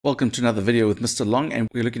Welcome to another video with Mr. Long, and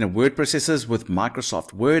we're looking at word processors with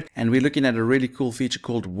Microsoft Word, and we're looking at a really cool feature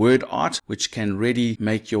called WordArt, which can really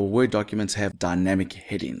make your Word documents have dynamic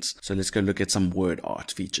headings. So let's go look at some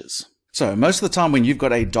WordArt features. So most of the time when you've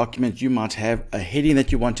got a document, you might have a heading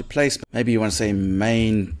that you want to place. Maybe you want to say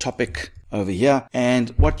main topic over here, and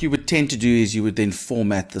what you would tend to do is you would then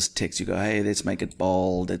format this text. You go, hey, let's make it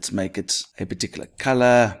bold, let's make it a particular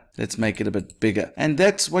color, let's make it a bit bigger. And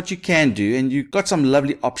that's what you can do, and you've got some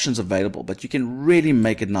lovely options available, but you can really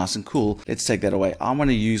make it nice and cool. Let's take that away. I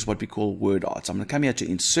want to use what we call WordArt. So I'm going to come here to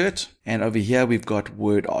insert, and over here we've got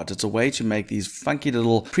WordArt. It's a way to make these funky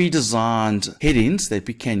little pre-designed headings that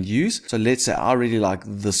we can use. So let's say I really like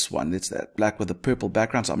this one. It's that black with a purple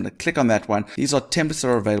background. So I'm going to click on that one. These are templates that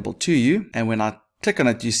are available to you, and when I click on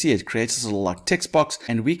it, you see it creates this little like text box,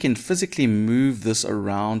 and we can physically move this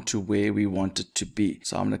around to where we want it to be.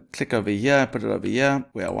 So I'm going to click over here, put it over here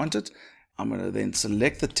where I want it. I'm going to then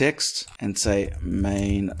select the text and say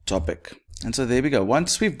main topic. And so there we go.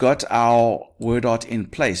 Once we've got our WordArt in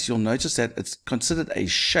place, you'll notice that it's considered a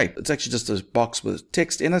shape. It's actually just a box with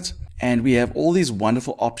text in it. And we have all these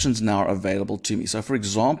wonderful options now available to me. So for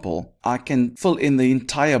example, I can fill in the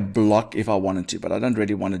entire block if I wanted to, but I don't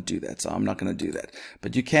really want to do that. So I'm not going to do that.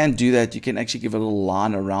 But you can do that. You can actually give a little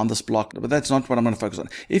line around this block, but that's not what I'm going to focus on.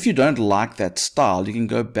 If you don't like that style, you can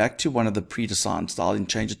go back to one of the pre-designed style and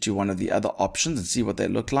change it to one of the other options and see what they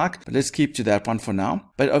look like. But let's keep to that one for now.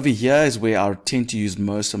 But over here is where I tend to use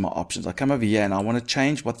most of my options. I come over here and I want to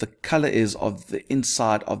change what the color is of the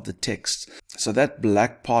inside of the text. So that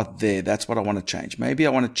black part there, that's what I want to change. Maybe I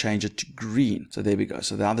want to change it to green. So there we go.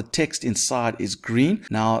 So now the text inside is green.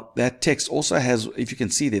 Now that text also has, if you can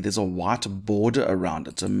see there's a white border around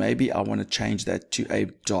it. So maybe I want to change that to a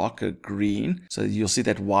darker green. So you'll see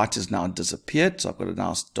that white is now disappeared. So I've got it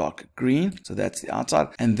now darker green. So that's the outside.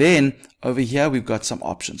 And then over here, we've got some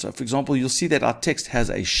options. So for example, you'll see that our text has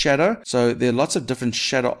a shadow. So there are lots of different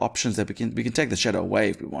shadow options that we can take the shadow away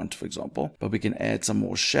if we want, for example, but we can add some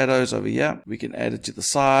more shadows over here. We can add it to the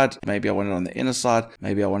side. Maybe I want it on the inner side.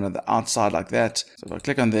 Maybe I want it on the outside like that. So if I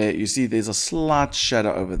click on there, you see there's a slight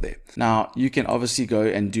shadow over there. Now you can obviously go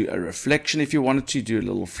and do a reflection if you wanted to do a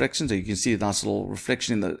little reflection. So you can see a nice little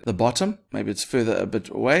reflection in the bottom. Maybe it's further a bit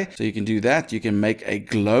away. So you can do that. You can make a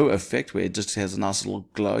glow effect where it just has a nice little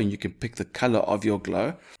glow, and you can pick the color of your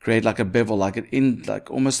glow, create like a bevel,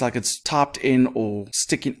 like almost like it's typed in or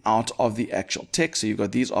sticking out of the actual text. So you've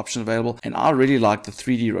got these options available, and I really like the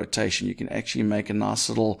 3D rotation. You can actually make a nice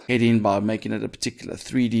little heading by making it a particular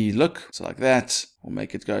 3D look, so like that, or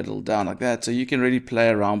make it go a little down like that. So you can really play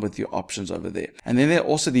around with your options over there. And then there are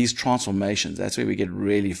also these transformations. That's where we get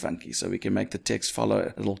really funky. So we can make the text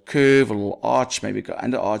follow a little curve, a little arch, maybe go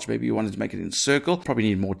under arch. Maybe you wanted to make it in a circle. Probably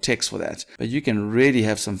need more text for that. But you can really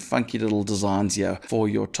have some funky little designs here for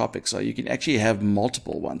your topic. So you can actually have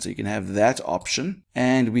multiple ones. So you can have that option,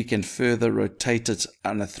 and we can further rotate it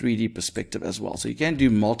on a 3D perspective as well. So you can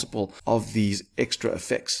do multiple of these extra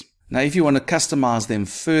effects. Now, if you want to customize them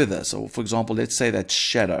further, so for example, let's say that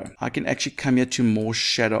shadow, I can actually come here to more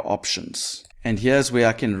shadow options. And here's where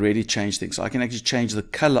I can really change things. So I can actually change the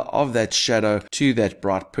color of that shadow to that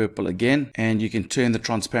bright purple again. And you can turn the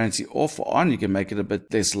transparency off or on. You can make it a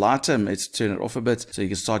bit less lighter. Let's turn it off a bit so you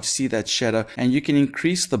can start to see that shadow. And you can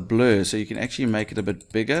increase the blur. So you can actually make it a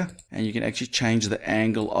bit bigger. And you can actually change the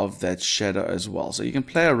angle of that shadow as well. So you can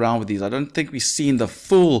play around with these. I don't think we've seen the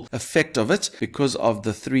full effect of it because of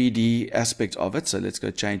the 3D aspect of it. So let's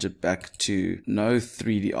go change it back to no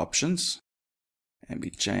 3D options. And we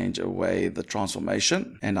change away the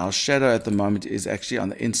transformation, and our shadow at the moment is actually on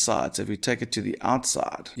the inside. So if we take it to the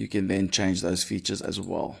outside, you can then change those features as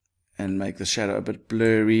well and make the shadow a bit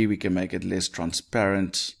blurry. We can make it less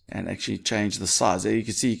transparent and actually change the size. There you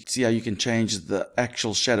can see how you can change the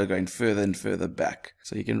actual shadow going further and further back.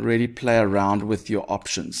 So you can really play around with your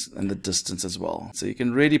options and the distance as well. So you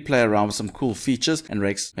can really play around with some cool features and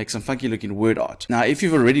make some funky looking word art. Now, if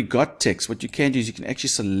you've already got text, what you can do is you can actually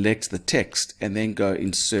select the text and then go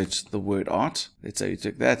insert the word art. Let's say you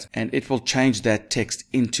took that, and it will change that text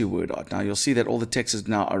into word art. Now you'll see that all the text is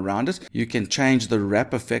now around it. You can change the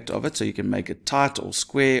wrap effect of it. So you can make it tight or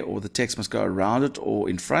square, or the text must go around it or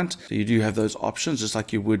in front. So you do have those options just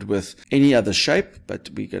like you would with any other shape, but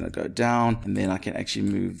we're going to go down, and then I can actually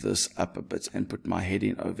move this up a bit and put my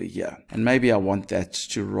heading over here. And maybe I want that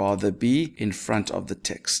to rather be in front of the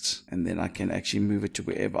text, and then I can actually move it to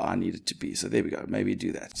wherever I need it to be. So there we go. Maybe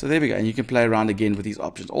do that. So there we go. And you can play around again with these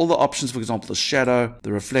options. All the options, for example, the shadow,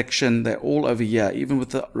 the reflection, they're all over here. Even with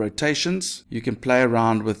the rotations, you can play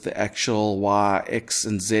around with the actual Y, X,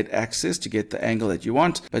 and Z axis to get the angle that you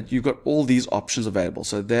want, but you've got all these options available.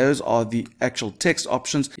 So those are the actual text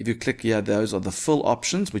options. If you click here, those are the full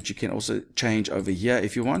options, which you can also change over here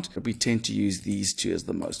if you want. But we tend to use these two as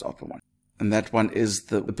the most often one. And that one is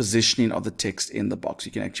the positioning of the text in the box.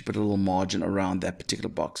 You can actually put a little margin around that particular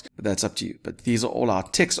box, but that's up to you. But these are all our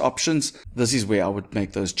text options. This is where I would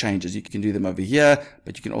make those changes. You can do them over here,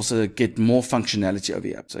 but you can also get more functionality over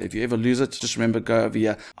here. So if you ever lose it, just remember, go over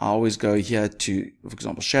here. I always go here to, for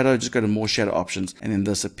example, shadow, just go to more shadow options, and then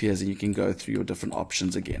this appears and you can go through your different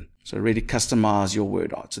options again. So really customize your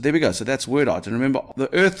word art. So there we go. So that's word art. And remember,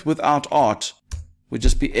 the earth without art would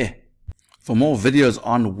just be eh. For more videos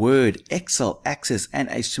on Word, Excel, Access, and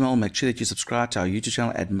HTML, make sure that you subscribe to our YouTube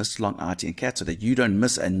channel at Mr. Long IT and Cat so that you don't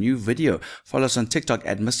miss a new video. Follow us on TikTok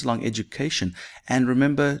at Mr. Long Education. And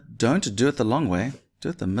remember, don't do it the long way, do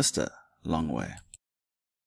it the Mr. Long way.